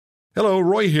Hello,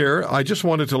 Roy here. I just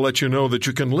wanted to let you know that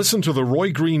you can listen to The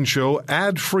Roy Green Show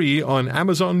ad-free on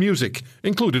Amazon Music,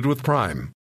 included with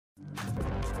Prime.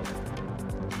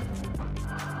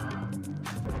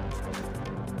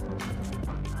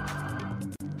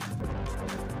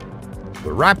 The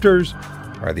Raptors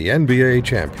are the NBA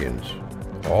champions.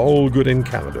 All good in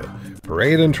Canada.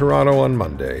 Parade in Toronto on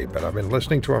Monday, but I've been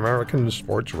listening to American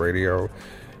sports radio,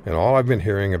 and all I've been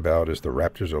hearing about is the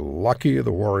Raptors are lucky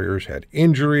the Warriors had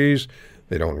injuries.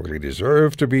 They don't really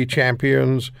deserve to be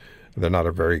champions. They're not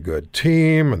a very good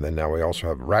team. And then now we also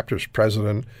have Raptors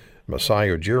president Masai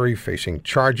Ujiri facing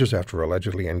charges after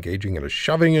allegedly engaging in a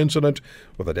shoving incident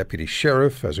with a deputy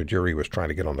sheriff as Ujiri was trying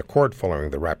to get on the court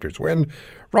following the Raptors win.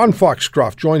 Ron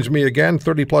Foxcroft joins me again,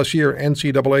 30-plus year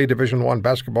NCAA Division I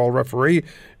basketball referee,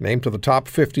 named to the top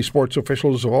 50 sports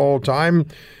officials of all time,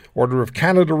 Order of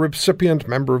Canada recipient,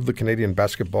 member of the Canadian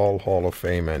Basketball Hall of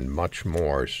Fame, and much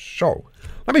more. So,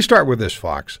 let me start with this,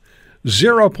 Fox.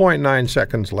 0.9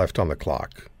 seconds left on the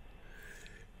clock.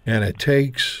 And it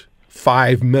takes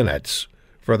 5 minutes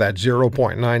for that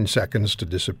 0.9 seconds to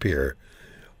disappear.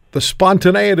 The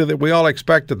spontaneity that we all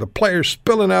expected, the players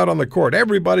spilling out on the court,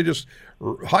 everybody just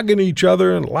hugging each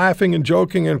other and laughing and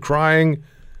joking and crying,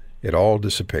 it all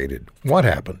dissipated. What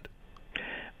happened?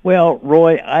 Well,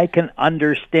 Roy, I can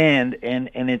understand,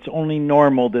 and it's only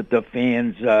normal that the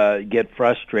fans get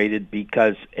frustrated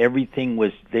because everything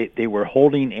was, they were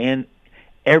holding in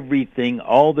everything,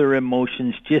 all their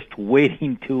emotions just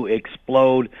waiting to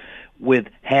explode with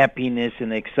happiness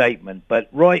and excitement. But,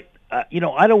 Roy, I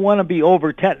don't want to be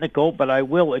over-technical, but I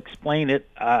will explain it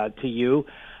to you.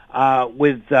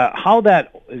 With how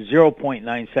that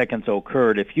 0.9 seconds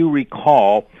occurred, if you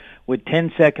recall, with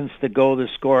 10 seconds to go, the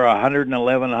score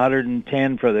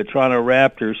 111-110 for the Toronto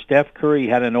Raptors. Steph Curry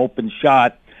had an open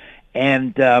shot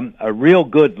and a real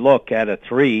good look at a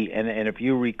three. And if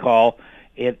you recall,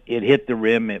 it hit the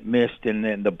rim, it missed, and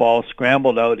then the ball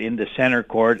scrambled out into center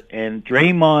court. And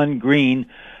Draymond Green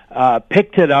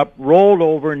picked it up, rolled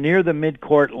over near the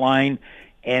midcourt line,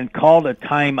 and called a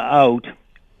timeout,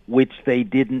 which they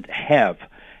didn't have.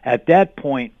 At that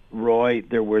point, Roy,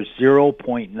 there was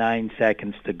 0.9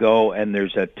 seconds to go, and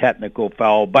there's a technical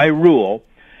foul by rule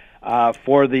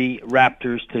for the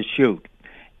Raptors to shoot.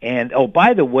 And, oh,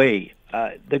 by the way,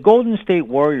 the Golden State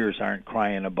Warriors aren't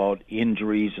crying about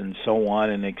injuries and so on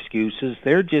and excuses.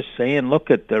 They're just saying, look,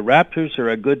 the Raptors are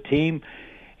a good team,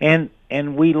 and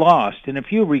we lost. And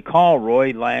if you recall,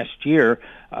 Roy, last year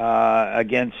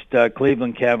against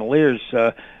Cleveland Cavaliers,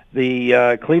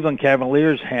 the Cleveland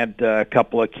Cavaliers had a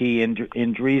couple of key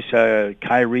injuries,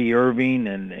 Kyrie Irving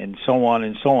and so on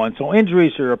and so on. So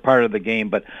injuries are a part of the game,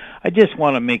 but I just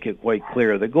want to make it quite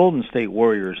clear. The Golden State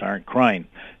Warriors aren't crying.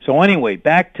 So anyway,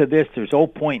 back to this. There's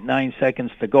 0.9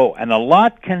 seconds to go, and a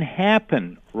lot can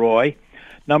happen, Roy.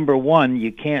 Number one,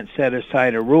 you can't set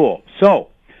aside a rule. So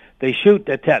they shoot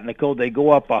the technical. They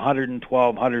go up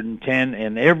 112, 110,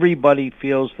 and everybody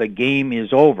feels the game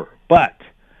is over. But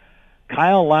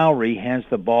Kyle Lowry has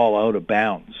the ball out of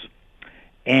bounds.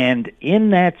 And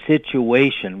in that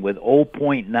situation with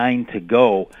 0.9 to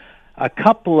go, a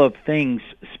couple of things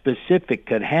specific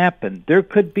could happen. There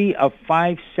could be a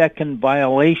 5-second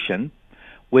violation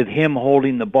with him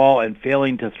holding the ball and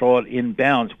failing to throw it in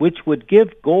bounds, which would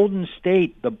give Golden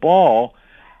State the ball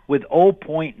with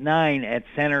 0.9 at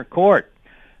center court.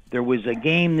 There was a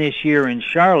game this year in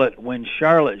Charlotte when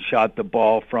Charlotte shot the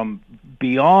ball from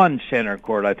beyond center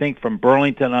court, I think from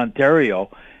Burlington, Ontario,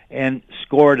 and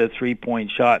scored a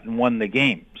three-point shot and won the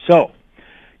game. So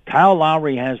Kyle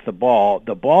Lowry has the ball.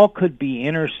 The ball could be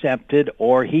intercepted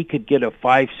or he could get a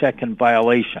 5-second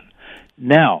violation.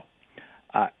 Now,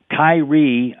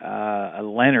 Kyrie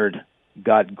Leonard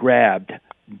got grabbed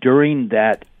during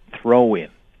that throw-in.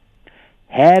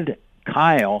 Had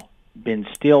Kyle been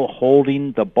still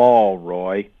holding the ball,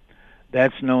 Roy,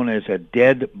 that's known as a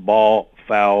dead ball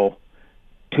foul.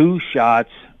 2 shots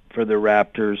for the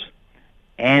Raptors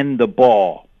and the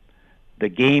ball. The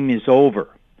game is over.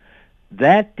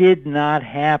 That did not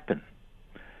happen.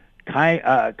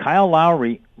 Kyle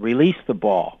Lowry released the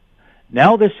ball.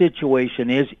 Now the situation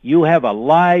is you have a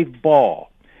live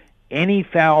ball. Any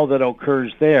foul that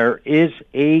occurs there is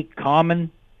a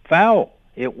common foul.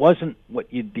 It wasn't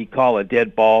what you'd call a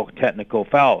dead ball technical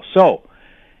foul. So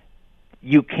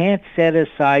you can't set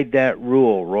aside that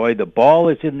rule, Roy. The ball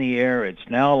is in the air. It's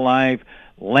now live.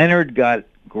 Leonard got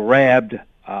grabbed,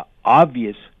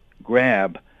 obvious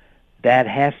grab. That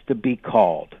has to be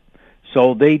called.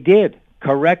 So they did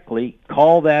correctly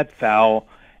call that foul,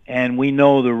 and we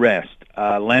know the rest.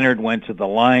 Leonard went to the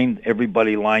line.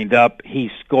 Everybody lined up. He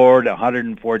scored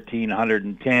 114,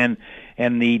 110,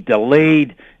 and the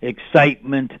delayed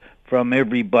excitement from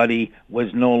everybody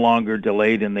was no longer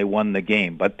delayed, and they won the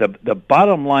game. But the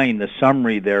bottom line, the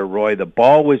summary there, Roy, the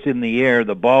ball was in the air,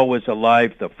 the ball was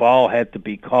alive, the foul had to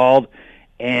be called,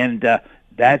 and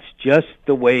that's just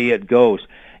the way it goes.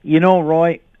 You know,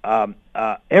 Roy,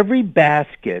 every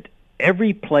basket,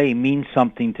 every play means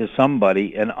something to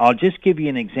somebody, and I'll just give you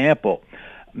an example.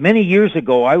 Many years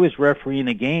ago, I was refereeing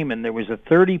a game, and there was a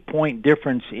 30-point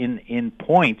difference in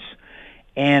points,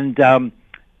 and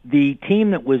the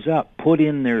team that was up put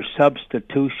in their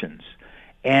substitutions,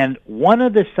 and one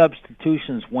of the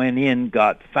substitutions went in,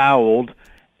 got fouled,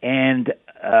 and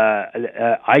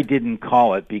I didn't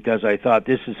call it because I thought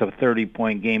this is a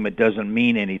 30-point game. It doesn't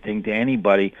mean anything to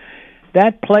anybody.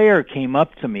 That player came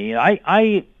up to me.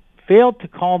 I failed to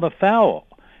call the foul.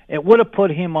 It would have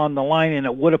put him on the line, and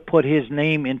it would have put his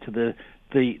name into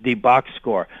the box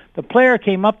score. The player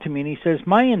came up to me, and he says,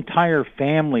 my entire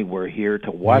family were here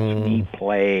to watch me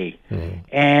play.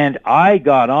 And I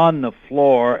got on the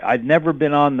floor. I'd never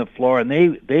been on the floor, and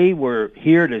they were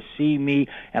here to see me,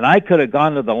 and I could have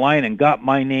gone to the line and got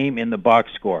my name in the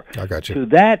box score. I got you. To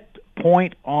that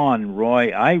point on,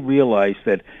 Roy, I realized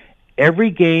that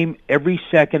every game, every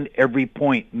second, every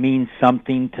point means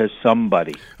something to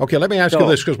somebody. Okay, let me ask you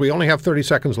this, because we only have 30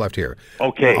 seconds left here.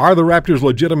 Okay. Are the Raptors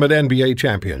legitimate NBA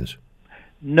champions?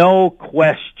 No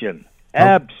question.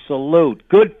 Absolute.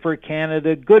 Good for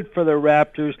Canada, good for the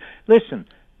Raptors. Listen,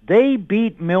 they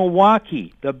beat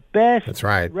Milwaukee, the best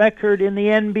record in the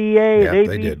NBA. Yeah,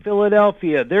 they beat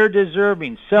Philadelphia. They're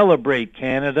deserving. Celebrate,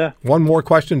 Canada. One more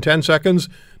question, 10 seconds.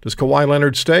 Does Kawhi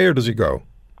Leonard stay or does he go?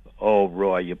 Oh,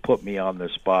 Roy, you put me on the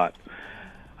spot.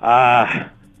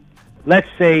 Let's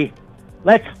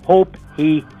hope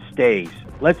he stays.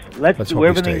 Let's do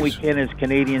everything we can as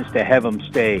Canadians to have him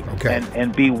stay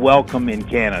and be welcome in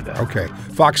Canada. Okay.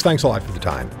 Fox, thanks a lot for the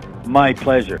time. My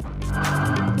pleasure.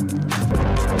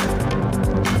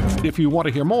 If you want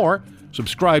to hear more,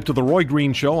 subscribe to The Roy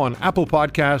Green Show on Apple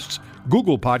Podcasts,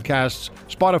 Google Podcasts,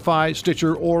 Spotify,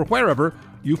 Stitcher, or wherever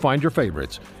you find your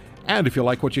favorites. And if you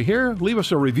like what you hear, leave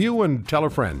us a review and tell a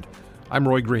friend. I'm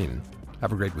Roy Green.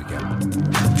 Have a great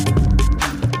weekend.